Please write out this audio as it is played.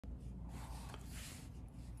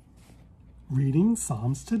Reading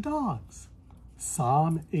Psalms to Dogs,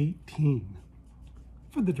 Psalm 18.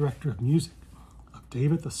 For the director of music, of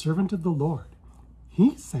David the servant of the Lord.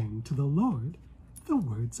 He sang to the Lord the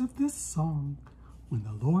words of this song, when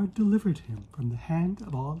the Lord delivered him from the hand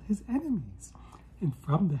of all his enemies, and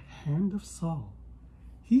from the hand of Saul.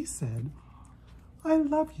 He said, I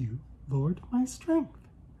love you, Lord, my strength.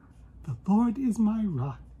 The Lord is my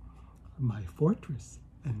rock, my fortress,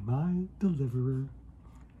 and my deliverer.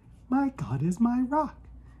 My God is my rock,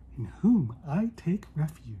 in whom I take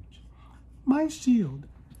refuge, my shield,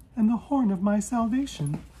 and the horn of my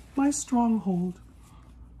salvation, my stronghold.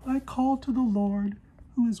 I call to the Lord,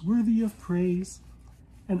 who is worthy of praise,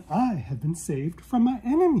 and I have been saved from my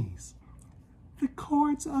enemies. The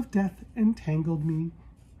cords of death entangled me.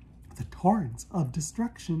 The torrents of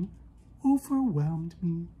destruction overwhelmed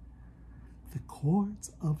me. The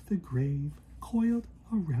cords of the grave coiled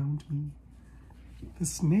around me. The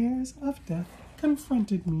snares of death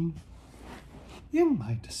confronted me. In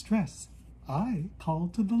my distress, I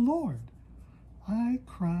called to the Lord. I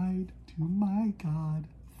cried to my God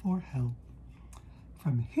for help.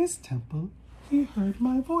 From his temple, he heard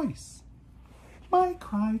my voice. My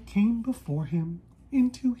cry came before him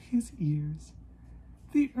into his ears.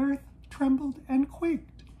 The earth trembled and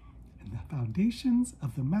quaked, and the foundations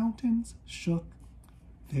of the mountains shook.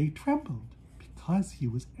 They trembled because he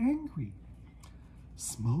was angry.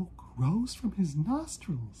 Smoke rose from his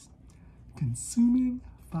nostrils. Consuming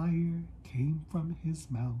fire came from his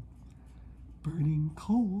mouth. Burning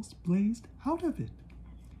coals blazed out of it.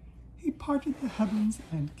 He parted the heavens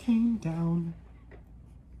and came down.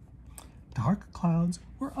 Dark clouds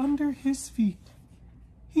were under his feet.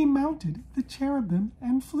 He mounted the cherubim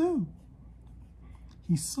and flew.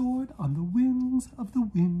 He soared on the wings of the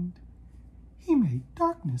wind. He made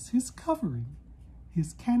darkness his covering,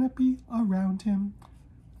 his canopy around him,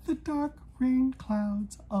 the dark rain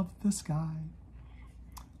clouds of the sky.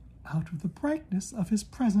 Out of the brightness of his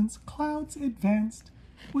presence, clouds advanced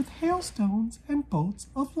with hailstones and bolts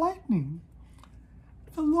of lightning.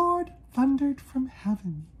 The Lord thundered from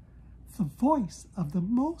heaven. The voice of the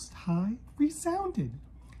Most High resounded.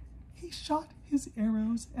 He shot his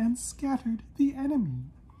arrows and scattered the enemy.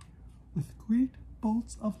 With great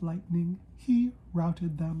bolts of lightning, he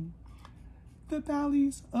routed them. The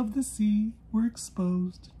valleys of the sea were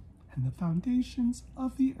exposed, and the foundations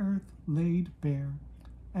of the earth laid bare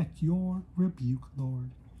at your rebuke,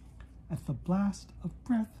 Lord, at the blast of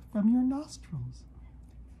breath from your nostrils.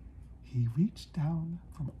 He reached down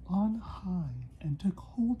from on high and took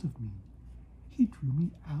hold of me. He drew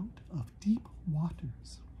me out of deep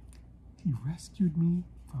waters. He rescued me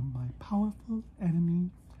from my powerful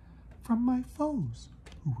enemy, from my foes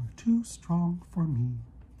who were too strong for me.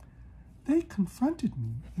 They confronted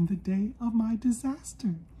me in the day of my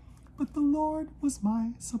disaster, but the Lord was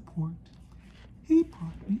my support. He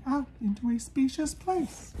brought me out into a spacious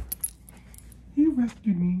place. He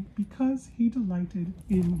rescued me because he delighted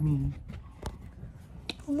in me.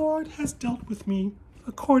 The Lord has dealt with me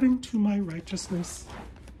according to my righteousness.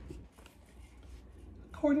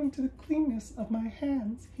 According to the cleanness of my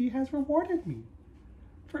hands, he has rewarded me.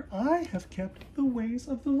 For I have kept the ways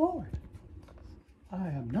of the Lord. I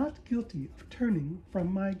am not guilty of turning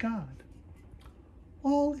from my God.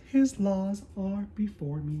 All his laws are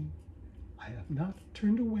before me. I have not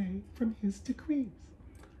turned away from his decrees.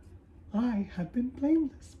 I have been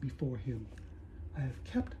blameless before him. I have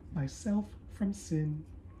kept myself from sin.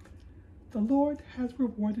 The Lord has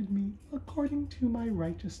rewarded me according to my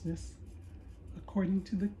righteousness, according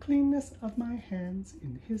to the cleanness of my hands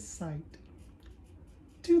in his sight.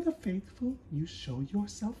 To the faithful you show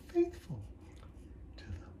yourself faithful. To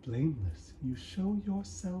the blameless you show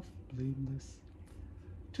yourself blameless.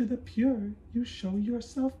 To the pure you show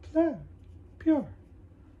yourself pure.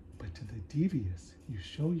 But to the devious you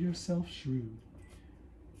show yourself shrewd.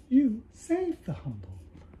 You save the humble,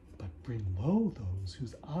 but bring low those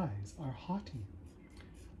whose eyes are haughty.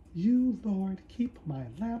 You, Lord, keep my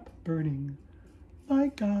lamp burning. My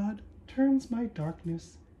God turns my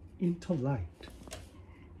darkness into light.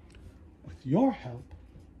 With your help,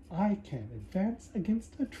 I can advance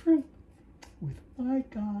against a troop. With my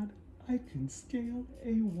God, I can scale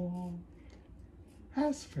a wall.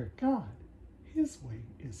 As for God, his way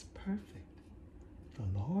is perfect.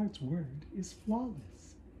 The Lord's word is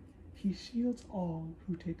flawless. He shields all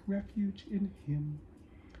who take refuge in him.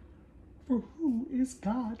 For who is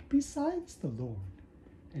God besides the Lord?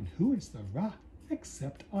 And who is the rock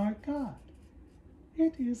except our God?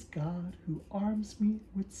 It is God who arms me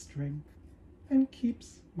with strength and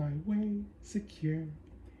keeps my way secure.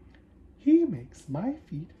 He makes my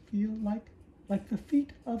feet feel like the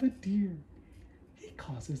feet of a deer, He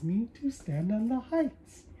causes me to stand on the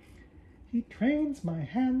heights. He trains my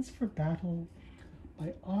hands for battle.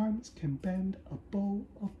 My arms can bend a bow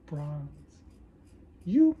of bronze.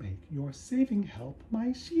 You make your saving help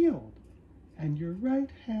my shield, and your right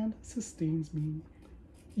hand sustains me.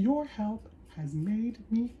 Your help has made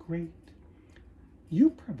me great.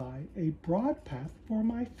 You provide a broad path for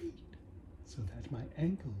my feet, so that my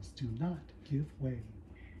ankles do not give way.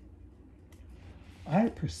 I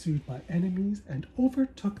pursued my enemies and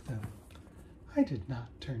overtook them. I did not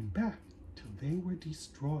turn back till they were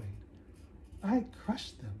destroyed. I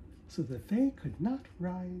crushed them so that they could not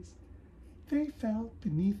rise. They fell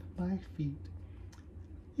beneath my feet.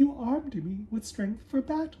 You armed me with strength for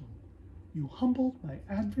battle. You humbled my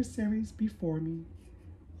adversaries before me.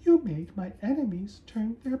 You made my enemies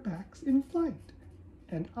turn their backs in flight,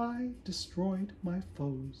 and I destroyed my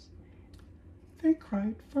foes. They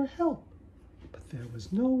cried for help, but there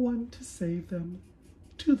was no one to save them,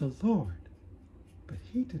 to the Lord, but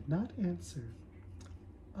he did not answer.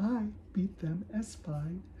 I beat them as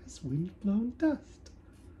fine as wind-blown dust.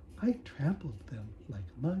 I trampled them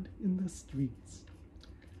like mud in the streets.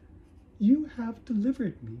 You have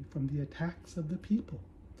delivered me from the attacks of the people.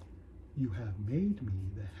 You have made me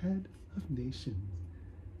the head of nations.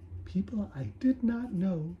 People I did not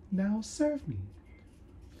know now serve me.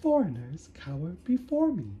 Foreigners cower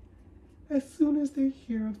before me. As soon as they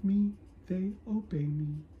hear of me, they obey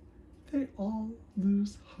me. They all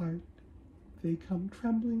lose heart. They come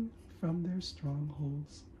trembling from their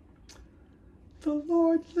strongholds. The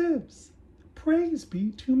Lord lives. Praise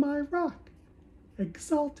be to my rock.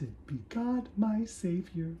 Exalted be God my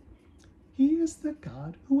Savior. He is the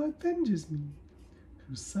God who avenges me,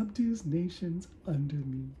 who subdues nations under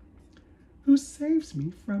me, who saves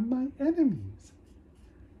me from my enemies.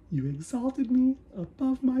 You exalted me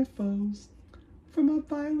above my foes. From a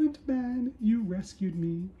violent man you rescued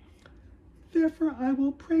me. Therefore I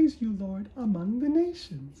will praise you, Lord, among the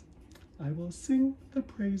nations. I will sing the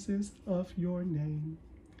praises of your name.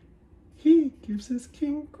 He gives his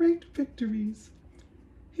king great victories.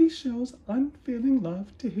 He shows unfailing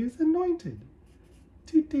love to his anointed,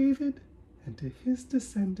 to David and to his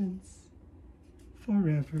descendants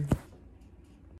forever.